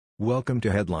Welcome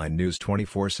to Headline News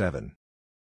 24/7.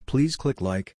 Please click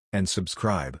like and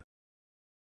subscribe.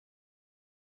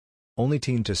 Only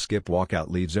teen to skip walkout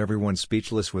leaves everyone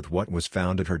speechless with what was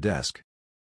found at her desk.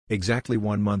 Exactly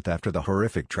 1 month after the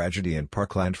horrific tragedy in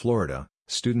Parkland, Florida,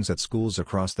 students at schools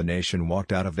across the nation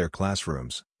walked out of their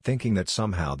classrooms, thinking that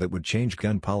somehow that would change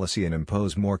gun policy and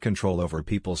impose more control over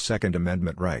people's Second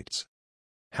Amendment rights.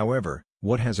 However,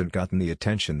 what hasn't gotten the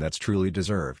attention that's truly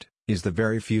deserved is the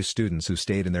very few students who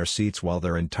stayed in their seats while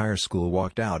their entire school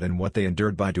walked out and what they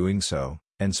endured by doing so,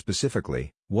 and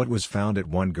specifically, what was found at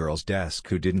one girl's desk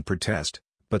who didn't protest,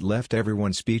 but left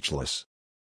everyone speechless.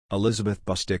 Elizabeth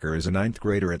Busticker is a 9th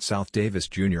grader at South Davis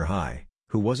Junior High,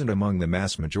 who wasn't among the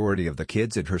mass majority of the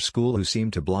kids at her school who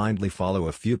seemed to blindly follow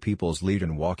a few people's lead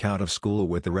and walk out of school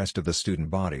with the rest of the student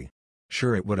body.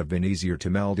 Sure, it would have been easier to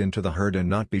meld into the herd and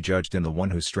not be judged in the one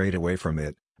who strayed away from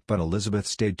it, but Elizabeth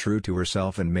stayed true to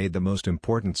herself and made the most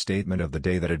important statement of the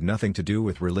day that had nothing to do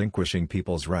with relinquishing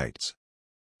people's rights.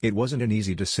 It wasn't an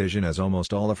easy decision as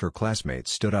almost all of her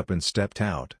classmates stood up and stepped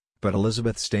out, but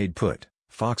Elizabeth stayed put.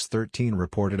 Fox 13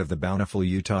 reported of the Bountiful,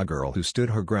 Utah girl who stood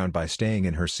her ground by staying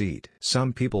in her seat.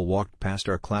 Some people walked past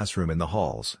our classroom in the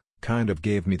halls, kind of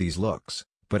gave me these looks,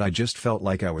 but I just felt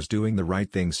like I was doing the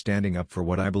right thing standing up for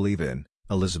what I believe in,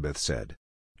 Elizabeth said.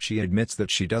 She admits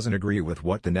that she doesn't agree with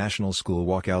what the National School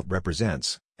Walkout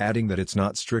represents, adding that it's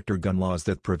not stricter gun laws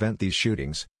that prevent these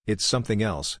shootings, it's something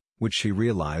else, which she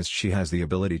realized she has the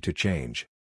ability to change.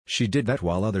 She did that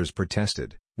while others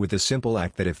protested, with a simple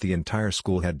act that if the entire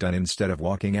school had done instead of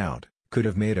walking out, could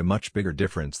have made a much bigger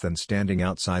difference than standing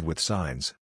outside with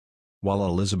signs. While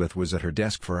Elizabeth was at her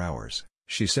desk for hours,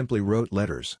 she simply wrote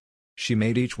letters. She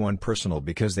made each one personal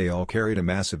because they all carried a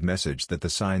massive message that the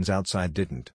signs outside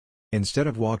didn't. Instead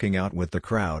of walking out with the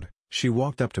crowd, she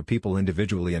walked up to people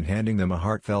individually and handing them a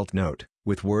heartfelt note,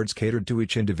 with words catered to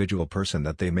each individual person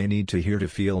that they may need to hear to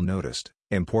feel noticed,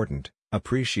 important,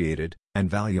 appreciated, and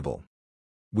valuable.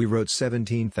 We wrote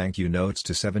 17 thank you notes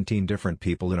to 17 different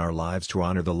people in our lives to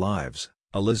honor the lives,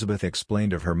 Elizabeth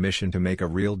explained of her mission to make a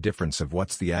real difference of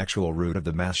what's the actual root of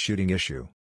the mass shooting issue.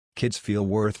 Kids feel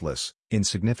worthless,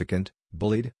 insignificant,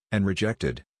 bullied, and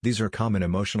rejected. These are common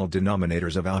emotional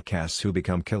denominators of outcasts who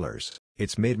become killers.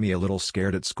 It's made me a little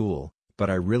scared at school, but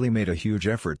I really made a huge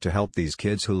effort to help these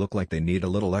kids who look like they need a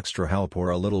little extra help or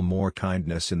a little more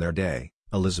kindness in their day,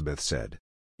 Elizabeth said.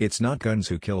 It's not guns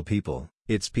who kill people,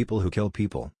 it's people who kill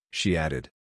people, she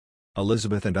added.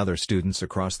 Elizabeth and other students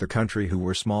across the country who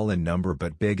were small in number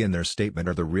but big in their statement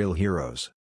are the real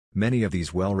heroes. Many of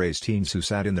these well-raised teens who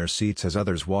sat in their seats as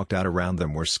others walked out around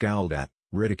them were scowled at,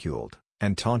 ridiculed,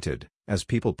 and taunted, as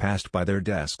people passed by their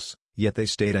desks, yet they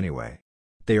stayed anyway.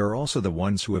 They are also the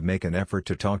ones who have made an effort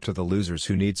to talk to the losers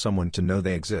who need someone to know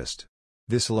they exist.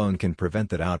 This alone can prevent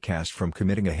that outcast from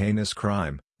committing a heinous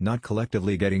crime, not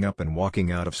collectively getting up and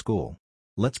walking out of school.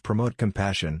 Let's promote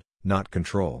compassion, not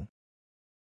control.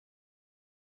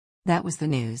 That was the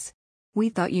news. We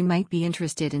thought you might be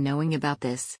interested in knowing about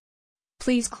this.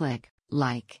 Please click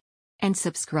like and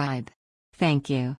subscribe. Thank you.